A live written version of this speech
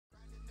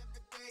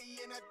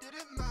did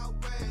it my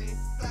way.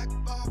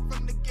 Blackball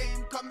from the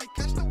game, caught me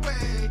catch the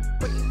way.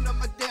 Waiting on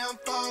my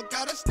downfall,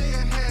 gotta stay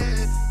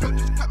ahead. Don't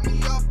just cut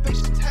me off,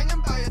 patience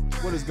hanging by a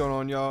thread. What is going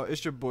on, y'all?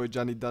 It's your boy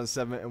Johnny Dunn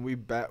 7, and we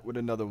back with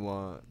another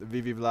one. The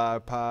VeVe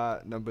Vlog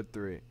Pod number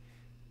 3.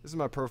 This is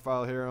my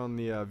profile here on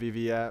the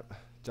VeVe app,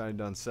 Johnny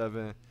Dunn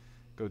 7.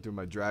 Go through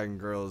my Dragon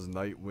Girls,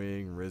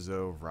 Nightwing,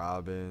 Rizzo,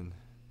 Robin.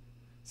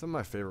 Some of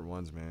my favorite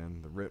ones,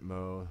 man. The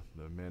Ritmo,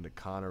 the Amanda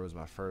Connor was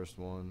my first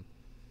one.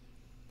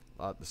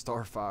 The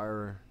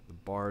Starfire, the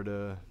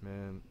Barda,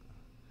 man.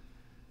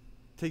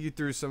 Take you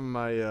through some of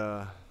my,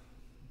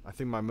 I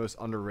think my most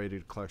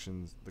underrated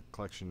collections, the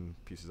collection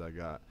pieces I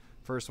got.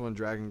 First one,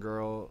 Dragon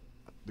Girl,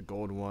 the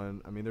gold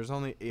one. I mean, there's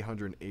only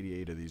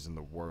 888 of these in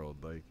the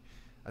world. Like,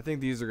 I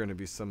think these are going to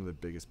be some of the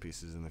biggest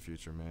pieces in the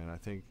future, man. I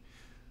think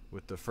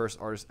with the first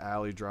Artist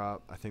Alley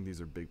drop, I think these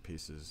are big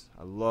pieces.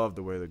 I love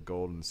the way the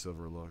gold and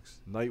silver looks.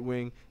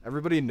 Nightwing,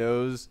 everybody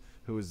knows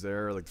who was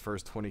there, like the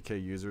first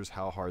 20K users,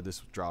 how hard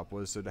this drop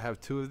was. So to have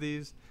two of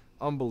these,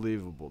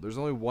 unbelievable. There's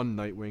only one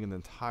Nightwing in the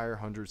entire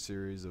 100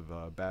 series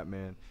of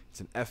Batman. It's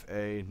an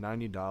FA,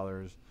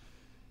 $90.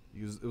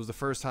 It was the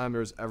first time there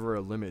was ever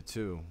a limit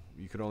too.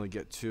 You could only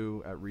get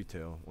two at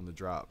retail on the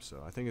drop.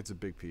 So I think it's a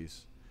big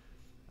piece.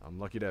 I'm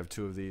lucky to have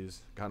two of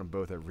these. Got them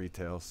both at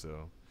retail,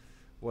 so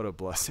what a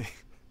blessing.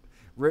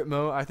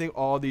 Ritmo, I think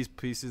all these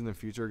pieces in the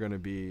future are going to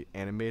be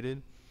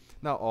animated.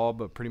 Not all,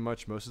 but pretty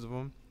much most of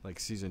them,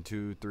 like season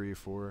 2, 3,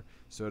 4.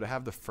 So to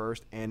have the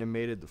first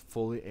animated, the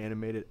fully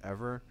animated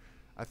ever,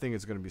 I think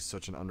it's going to be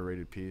such an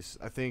underrated piece.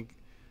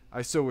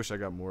 I still wish I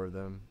got more of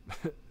them.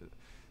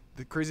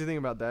 The crazy thing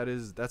about that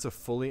is that's a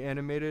fully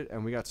animated,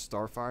 and we got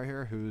Starfire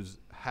here who's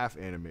half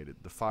animated.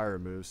 The fire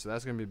moves, so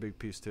that's going to be a big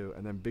piece too.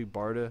 And then Big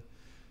Barda.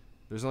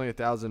 There's only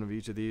 1,000 of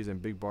each of these, and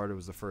Big Barda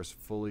was the first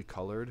fully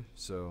colored,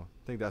 so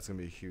I think that's going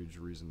to be a huge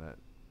reason that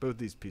both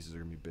these pieces are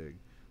going to be big.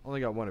 Only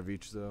got one of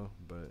each, though,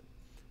 but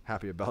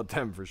happy about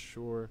them for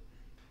sure.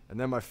 And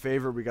then my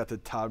favorite, we got the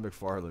Todd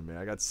McFarlane, man.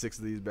 I got 6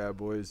 of these bad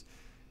boys.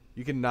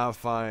 You can now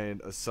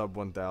find a sub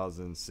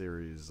 1,000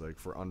 series like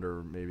for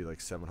under maybe like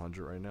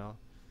 700 right now.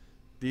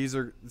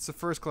 It's the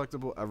first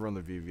collectible ever on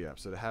the VeVe app,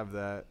 so to have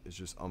that is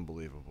just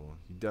unbelievable.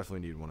 You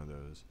definitely need one of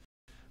those.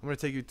 I'm going to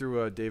take you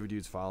through David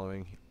Yude's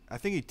following. I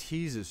think he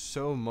teases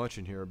so much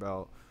in here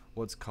about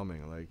what's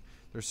coming. Like,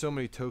 there's so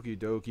many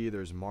Tokidoki,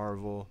 there's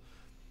Marvel.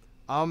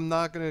 I'm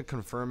not going to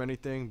confirm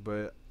anything,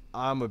 but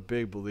I'm a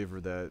big believer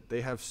that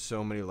they have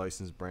so many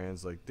licensed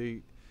brands. Like,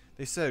 they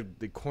said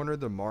they cornered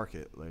the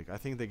market. Like, I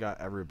think they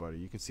got everybody.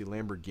 You can see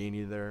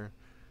Lamborghini there.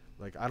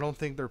 Like, I don't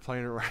think they're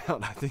playing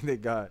around. I think they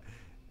got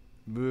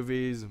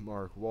movies,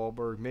 Mark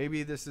Wahlberg.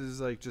 Maybe this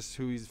is, like, just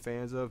who he's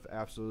fans of.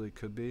 Absolutely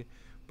could be.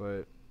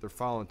 But they're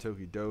following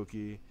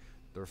Tokidoki.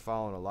 They're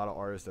following a lot of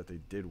artists that they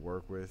did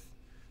work with.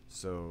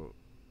 So,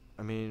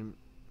 I mean,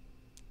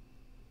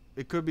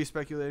 it could be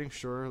speculating,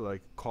 sure.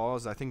 Like,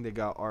 Cause, I think they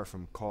got art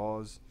from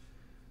Cause.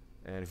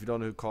 And if you don't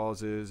know who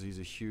Cause is, he's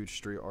a huge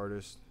street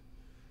artist.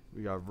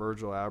 We got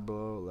Virgil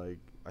Abloh. Like,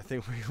 I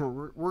think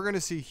we're going to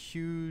see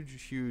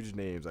huge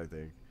names, I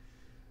think.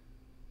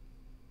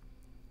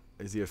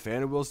 Is he a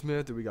fan of Will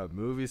Smith? Do we got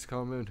movies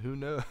coming? Who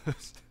knows?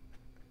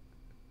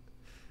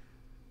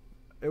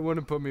 It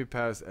wouldn't put me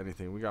past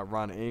anything. We got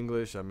Ron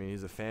English. I mean,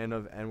 he's a fan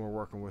of, and we're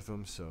working with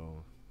him.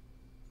 So,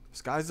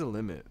 sky's the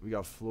limit. We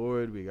got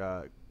Floyd. We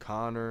got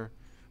Connor.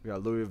 We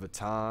got Louis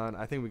Vuitton.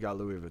 I think we got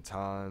Louis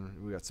Vuitton.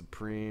 We got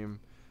Supreme.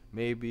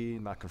 Maybe.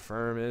 Not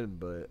confirming,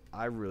 but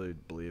I really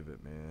believe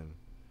it, man.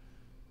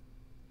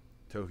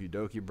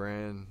 Tokidoki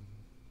brand.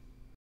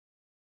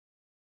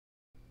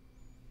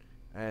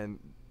 And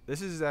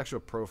this is his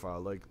actual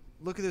profile. Like,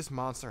 look at this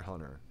Monster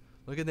Hunter.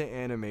 Look at the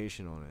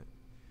animation on it.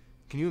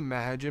 Can you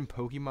imagine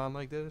Pokemon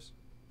like this?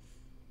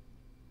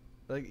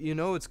 Like, you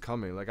know it's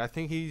coming. Like, I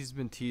think he's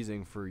been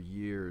teasing for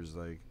years,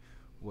 like,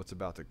 what's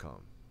about to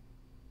come.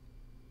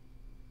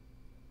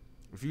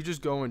 If you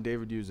just go on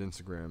David Yu's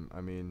Instagram, I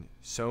mean,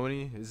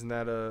 Sony, isn't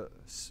that a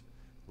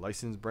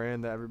licensed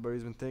brand that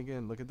everybody's been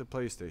thinking? Look at the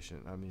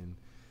PlayStation. I mean,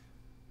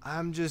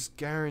 I'm just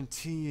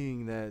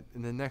guaranteeing that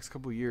in the next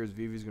couple of years,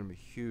 VeVe's going to be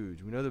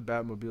huge. We know the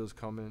Batmobile's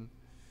coming.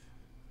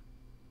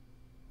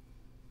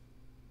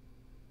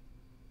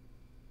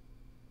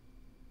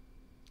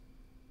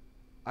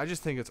 I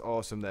just think it's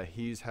awesome that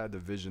he's had the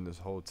vision this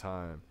whole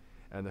time,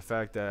 and the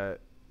fact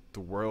that the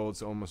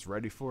world's almost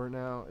ready for it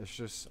now, it's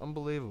just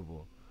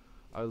unbelievable.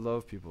 I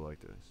love people like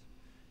this.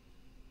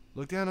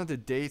 Look down at the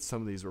dates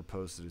some of these were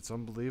posted. It's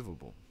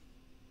unbelievable.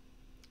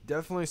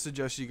 Definitely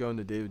suggest you go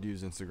into David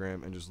Yu's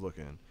Instagram and just look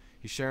in.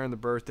 He's sharing the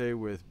birthday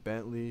with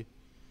Bentley.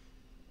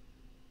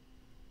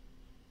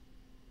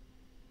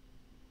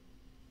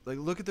 Like,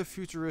 look at the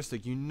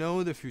futuristic. You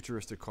know the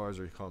futuristic cars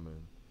are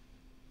coming.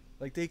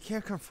 Like, they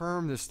can't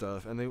confirm this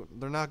stuff, and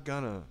they're not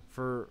gonna,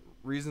 for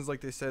reasons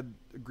like they said,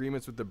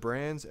 agreements with the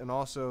brands, and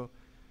also,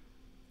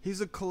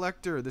 he's a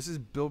collector. This is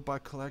built by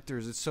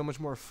collectors. It's so much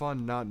more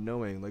fun not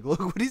knowing. Like,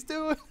 look what he's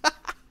doing.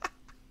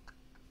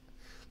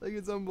 Like,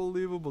 it's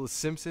unbelievable. The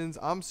Simpsons,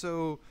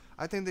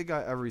 I think they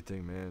got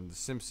everything, man. The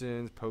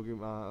Simpsons,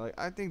 Pokemon, like,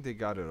 I think they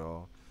got it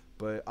all.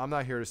 But I'm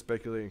not here to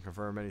speculate and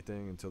confirm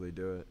anything until they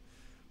do it.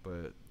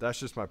 But that's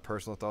just my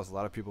personal thoughts. A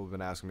lot of people have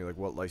been asking me, like,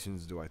 what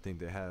license do I think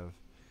they have?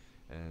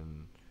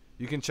 And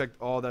you can check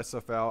all that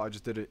stuff out. I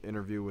just did an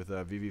interview with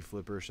VeVe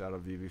Flipper. Shout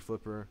out VeVe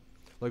Flipper.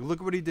 Like,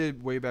 look what he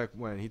did way back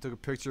when. He took a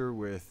picture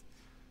with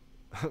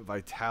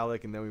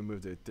Vitalik, and then we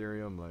moved to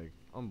Ethereum. Like,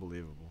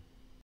 unbelievable.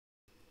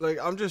 Like,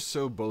 I'm just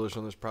so bullish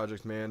on this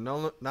project, man.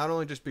 Not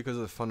only just because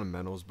of the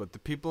fundamentals, but the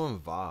people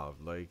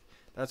involved. Like,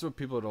 that's what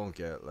people don't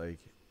get. Like,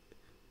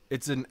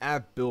 it's an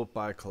app built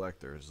by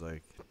collectors.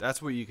 Like,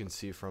 that's what you can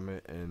see from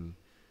it. And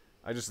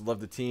I just love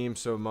the team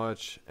so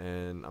much,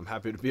 and I'm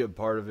happy to be a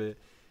part of it.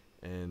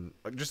 And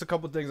just a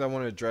couple things I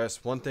want to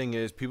address. One thing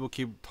is people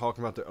keep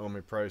talking about the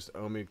Ecomi price, the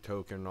Ecomi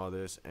token, and all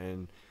this.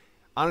 And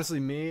honestly,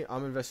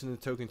 I'm investing in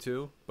the token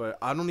too, but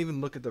I don't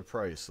even look at the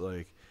price.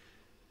 Like,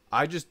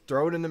 I just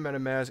throw it in the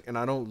MetaMask and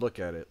I don't look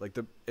at it. Like,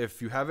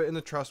 if you have it in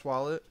the Trust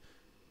wallet,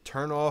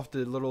 turn off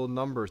the little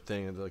number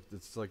thing. Like,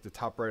 it's like the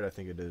top right, I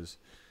think it is,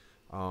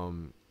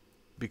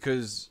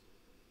 because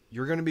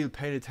you're gonna be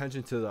paying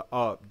attention to the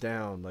up,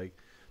 down. Like,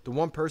 the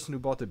one person who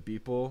bought the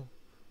Beeple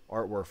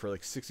artwork for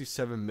like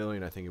 67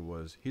 million, I think it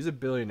was. He's a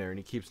billionaire and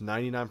he keeps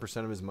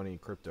 99% of his money in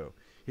crypto.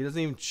 He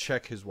doesn't even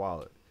check his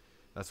wallet.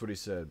 That's what he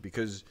said,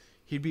 because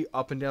he'd be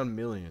up and down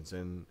millions,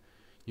 and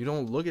you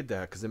don't look at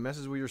that because it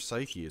messes with your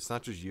psyche. It's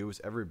not just you,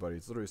 it's everybody.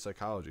 It's literally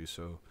psychology.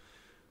 So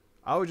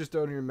I would just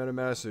throw it in your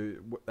MetaMask,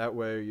 so that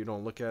way you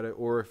don't look at it.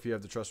 Or if you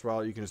have the Trust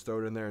wallet, you can just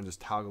throw it in there and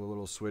just toggle a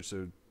little switch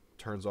so it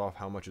turns off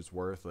how much it's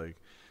worth. Like,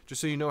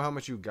 just so you know how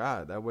much you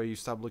got. That way you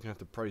stop looking at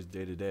the price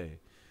day to day.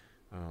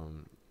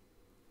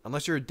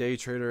 Unless you're a day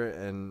trader,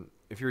 and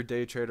if you're a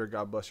day trader,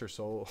 God bless your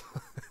soul.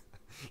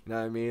 You know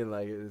what I mean?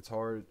 Like, it's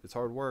hard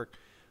work.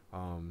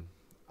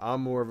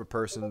 I'm more of a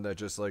person that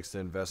just likes to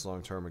invest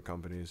long term in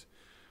companies,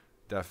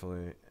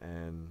 definitely.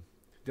 And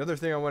the other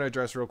thing I want to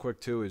address real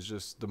quick too is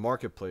just the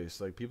marketplace.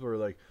 Like, people are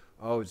like,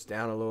 oh, it's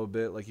down a little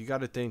bit. Like, you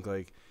got to think,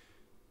 like,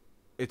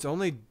 it's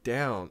only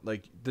down.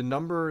 Like, the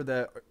number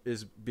that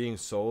is being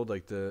sold,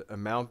 like the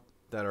amount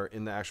that are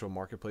in the actual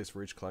marketplace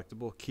for each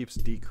collectible, keeps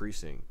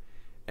decreasing.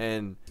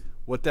 And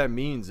what that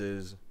means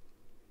is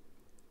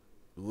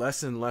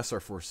less and less are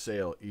for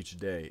sale each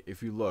day.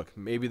 If you look,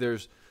 maybe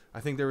I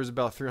think there was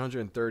about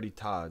 330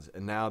 TODs,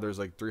 and now there's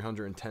like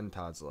 310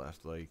 TODs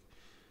left. Like,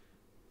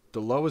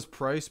 the lowest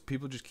price,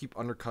 people just keep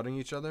undercutting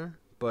each other,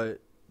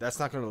 but that's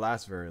not going to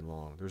last very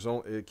long.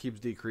 It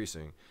keeps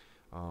decreasing.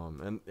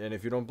 And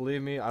if you don't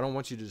believe me, I don't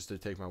want you just to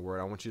take my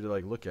word. I want you to,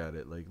 like, look at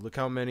it. Like, look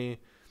how many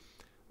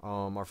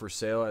are for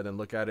sale, and then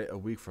look at it a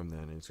week from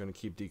then, and it's going to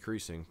keep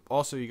decreasing.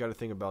 Also, you got to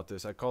think about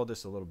this. I called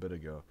this a little bit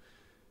ago.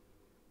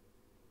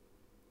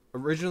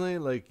 Originally,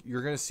 like,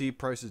 you're going to see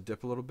prices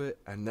dip a little bit,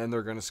 and then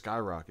they're going to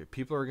skyrocket.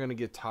 People are going to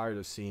get tired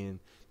of seeing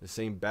the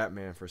same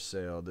Batman for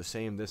sale, the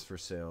same this for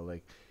sale,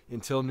 like,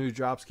 until new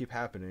drops keep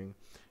happening.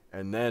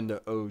 And then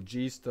the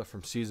OG stuff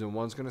from season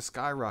 1 is going to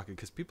skyrocket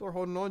because people are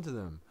holding on to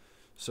them.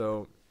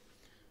 So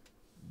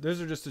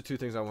those are just the two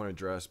things I want to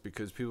address,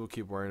 because people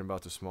keep worrying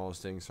about the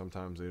smallest things.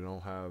 Sometimes they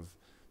don't have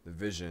the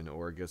vision,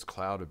 or it gets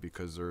clouded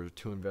because they're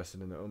too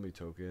invested in the Ecomi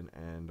token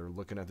and they're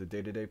looking at the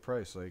day-to-day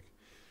price. Like,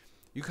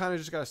 you kind of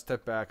just got to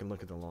step back and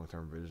look at the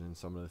long-term vision,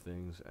 some of the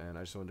things. And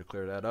I just wanted to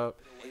clear that up.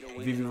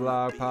 VeVe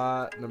Vlog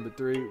Pod number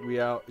 3. We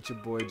out. It's your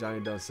boy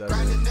Johnny Dunn 7.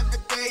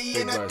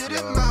 Big bless,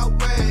 y'all.